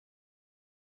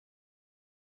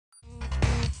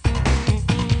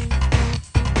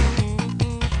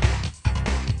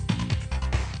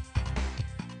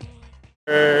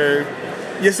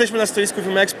Jesteśmy na stoisku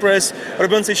firmy Express,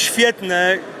 robiącej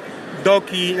świetne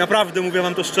doki, naprawdę mówię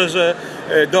wam to szczerze,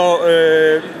 do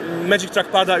Magic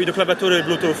Trackpada i do klawiatury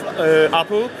Bluetooth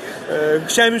Apple.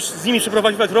 Chciałem już z nimi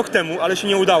przeprowadzić nawet rok temu, ale się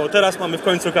nie udało. Teraz mamy w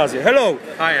końcu okazję. Hello!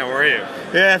 Hi, how are you?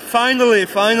 Yeah, finally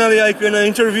I can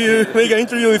make an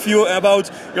interview with you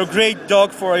about your great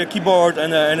dock for a keyboard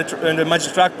and a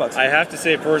Magic Trackpad. I have to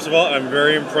say, first of all, I'm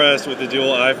very impressed with the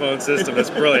dual iPhone system. It's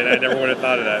brilliant. I never would have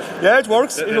thought of that. Yeah, it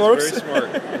works. It works. Very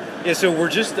smart. Yeah, so we're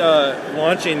just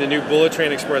launching the new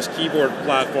BulletTrain Express keyboard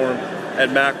platform at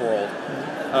Macworld.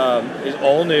 It's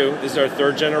all new. This is our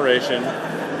third generation.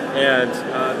 And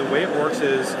the way it works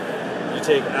is you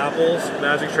take Apple's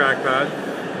Magic Trackpad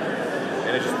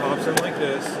and it just pops in like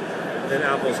this, then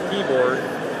Apple's keyboard,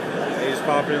 and you just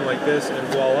pop it in like this, and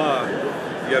voila,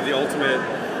 you have the ultimate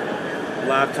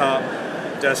laptop,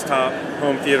 desktop,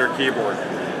 home theater keyboard.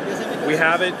 We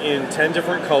have it in 10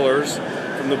 different colors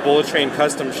from the BulletTrain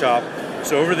custom shop.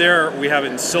 So over there we have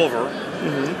it in silver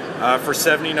for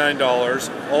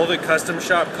 $79. All the custom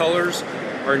shop colors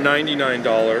are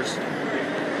 $99.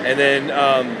 And then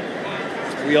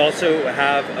we also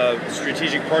have a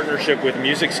strategic partnership with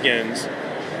Music Skins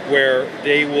where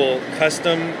they will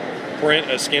custom print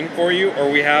a skin for you, or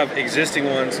we have existing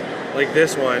ones like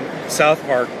this one, South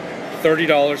Park,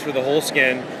 $30 for the whole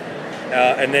skin,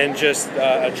 and then just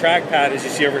a trackpad, as you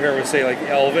see over here, would say like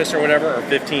Elvis or whatever, or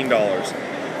 $15.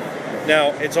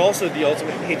 Now, it's also the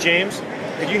ultimate. Hey James,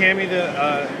 could you hand me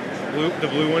the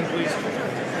blue one, please?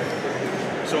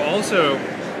 So also,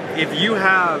 if you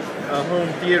have a home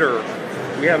theater,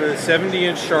 we have a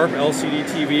 70-inch sharp LCD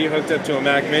TV hooked up to a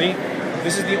Mac Mini.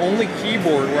 This is the only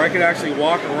keyboard where I could actually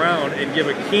walk around and give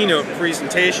a keynote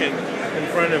presentation in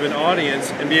front of an audience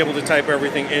and be able to type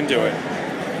everything into it.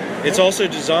 It's also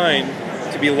designed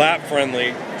to be lap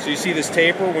friendly. So you see this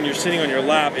taper, when you're sitting on your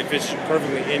lap, it fits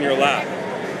perfectly in your lap.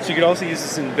 So you could also use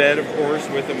this in bed, of course,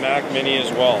 with a Mac Mini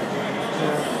as well.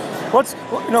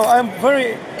 I'm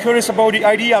very curious about the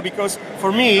idea, because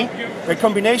for me, the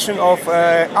combination of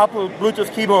Apple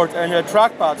Bluetooth keyboard and a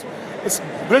trackpad is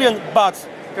brilliant, but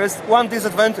there's one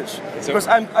disadvantage. Because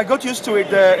I got used to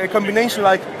it, a combination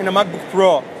like in a MacBook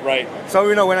Pro. Right. So,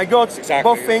 when I got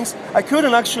both things, I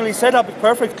couldn't actually set up it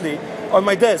perfectly on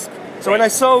my desk. So when I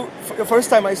saw, the first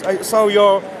time I saw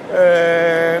your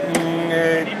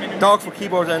dock for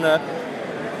keyboard, and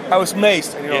I was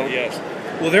amazed. Yes.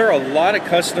 Well, there are a lot of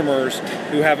customers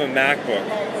who have a MacBook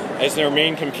as their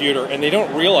main computer, and they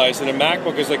don't realize that a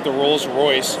MacBook is like the Rolls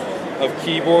Royce of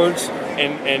keyboards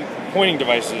and pointing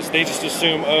devices. They just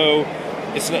assume, oh,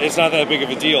 it's not that big of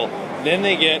a deal. Then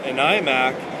they get an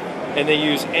iMac, and they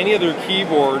use any other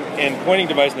keyboard and pointing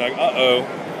device, and they're like, uh-oh,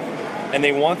 and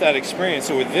they want that experience.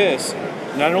 So with this,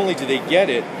 not only do they get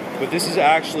it, but this is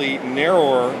actually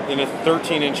narrower than a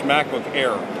 13-inch MacBook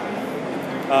Air.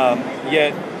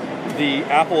 Yet the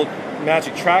Apple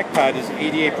Magic Trackpad is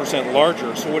 88%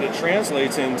 larger, so what it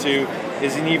translates into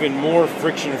is an even more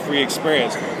friction-free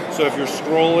experience. So if you're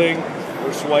scrolling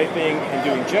or swiping and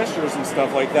doing gestures and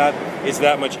stuff like that, it's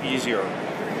that much easier.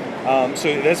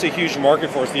 So that's a huge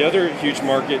market for us. The other huge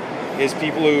market is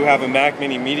people who have a Mac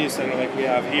Mini Media Center like we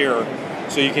have here,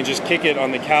 so you can just kick it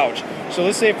on the couch. So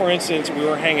let's say, for instance, we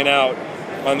were hanging out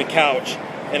on the couch,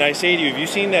 and I say to you, have you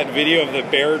seen that video of the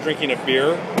bear drinking a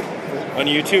beer on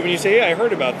YouTube? And you say, yeah, I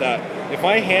heard about that. If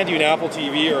I hand you an Apple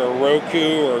TV or a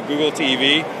Roku or a Google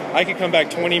TV, I could come back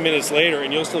 20 minutes later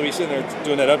and you'll still be sitting there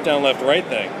doing that up, down, left, right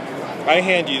thing. I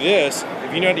hand you this,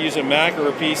 if you know how to use a Mac or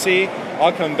a PC,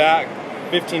 I'll come back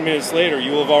 15 minutes later,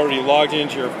 you will have already logged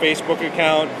into your Facebook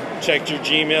account, checked your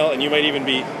Gmail, and you might even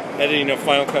be editing a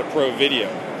Final Cut Pro video.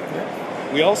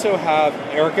 We also have,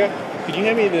 Erica, could you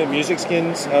hand me the Music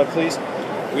Skins, please?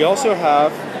 We also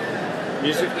have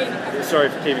sorry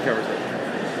for KB covers.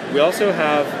 We also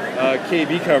have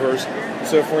KB covers.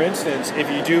 So for instance, if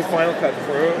you do Final Cut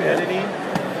Pro editing,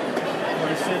 for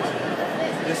instance,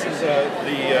 this is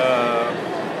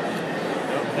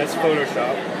that's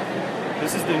Photoshop.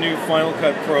 This is the new Final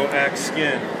Cut Pro X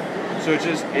skin. So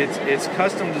it's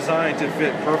custom designed to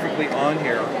fit perfectly on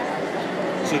here.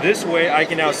 So this way I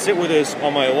can now sit with this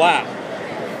on my lap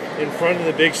in front of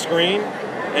the big screen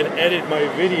and edit my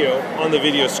video on the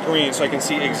video screen, so I can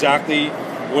see exactly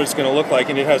what it's going to look like,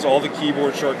 and it has all the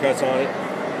keyboard shortcuts on it.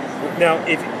 Now,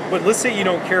 but let's say you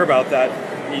don't care about that,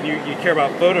 you care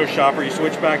about Photoshop, or you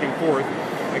switch back and forth,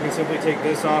 I can simply take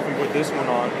this off and put this one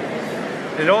on.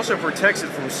 It also protects it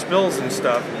from spills and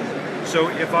stuff. So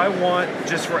if I want,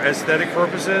 just for aesthetic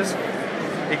purposes,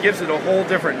 it gives it a whole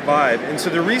different vibe. And so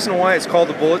the reason why it's called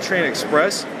the BulletTrain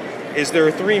Express is there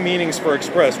are three meanings for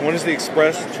Express. One is the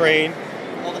Express train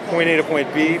point A to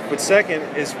point B, but second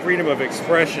is freedom of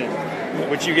expression,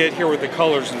 which you get here with the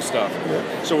colors and stuff.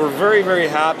 So we're very, very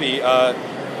happy.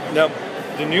 Now,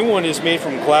 the new one is made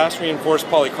from glass reinforced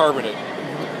polycarbonate,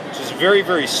 which is very,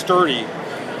 very sturdy,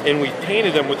 and we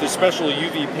painted them with this special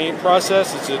UV paint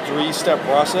process. It's a 3-step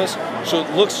process, so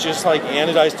it looks just like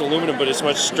anodized aluminum, but it's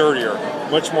much sturdier,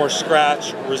 much more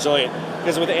scratch resilient.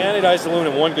 Because with anodized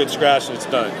aluminum, one good scratch and it's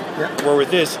done. Where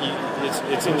with this,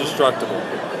 it's indestructible.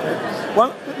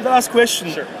 One last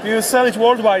question. Sure. Do you sell it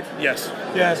worldwide? Yes.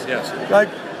 Yes. Yes. Like,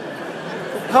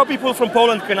 how people from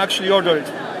Poland can actually order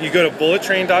it? You go to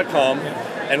BulletTrain.com,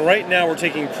 and right now we're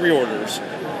taking pre-orders.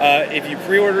 If you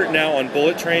pre-order it now on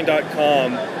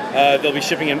BulletTrain.com, they'll be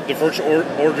shipping in. The first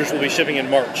orders will be shipping in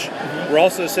March. We're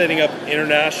also setting up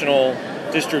international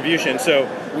distribution. So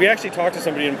we actually talked to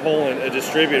somebody in Poland, a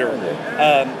distributor.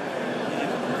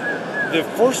 The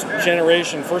first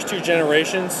two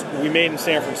generations we made in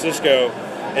San Francisco,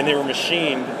 and they were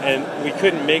machined, and we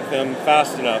couldn't make them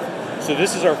fast enough. So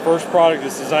this is our first product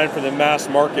that's designed for the mass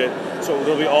market, so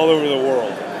it'll be all over the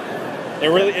world.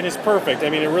 And it's perfect. I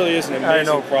mean, it really is an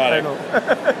amazing product. I know.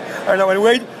 I know.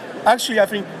 And actually, I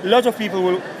think a lot of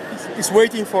people is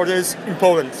waiting for this in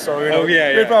Poland. So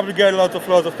we'll probably get a lot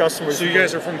of customers. So you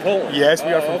guys are from Poland? Yes,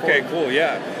 we are from Poland. Okay, cool.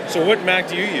 Yeah. So what Mac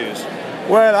do you use?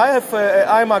 Well, I have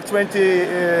iMac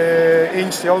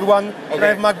 20-inch, the old one, and I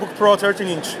have MacBook Pro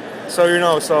 13-inch. So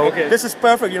this is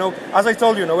perfect. As I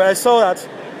told you, when I saw that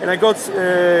and I got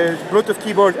Bluetooth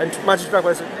keyboard and Magic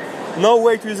Trackpad, I said, no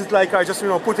way to use it like I just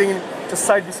putting it just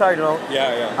side by side.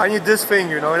 I need this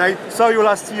thing, and I saw you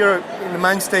last year in the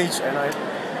main stage, and I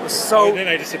was so then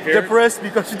I disappeared? depressed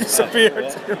because you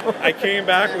disappeared. Well, I came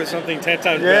back with something 10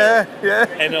 times better. Yeah.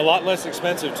 And a lot less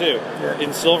expensive too. Yeah.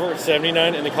 In silver it's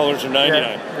 $79 and the colors are $99.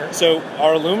 Yeah. So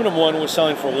our aluminum one was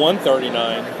selling for $139,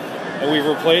 and we've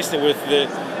replaced it with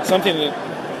something that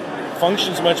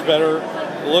functions much better,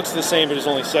 looks the same, but is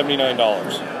only $79.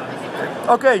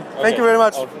 Okay, thank you very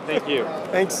much. Oh, thank you.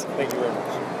 Thanks. Thank you very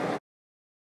much.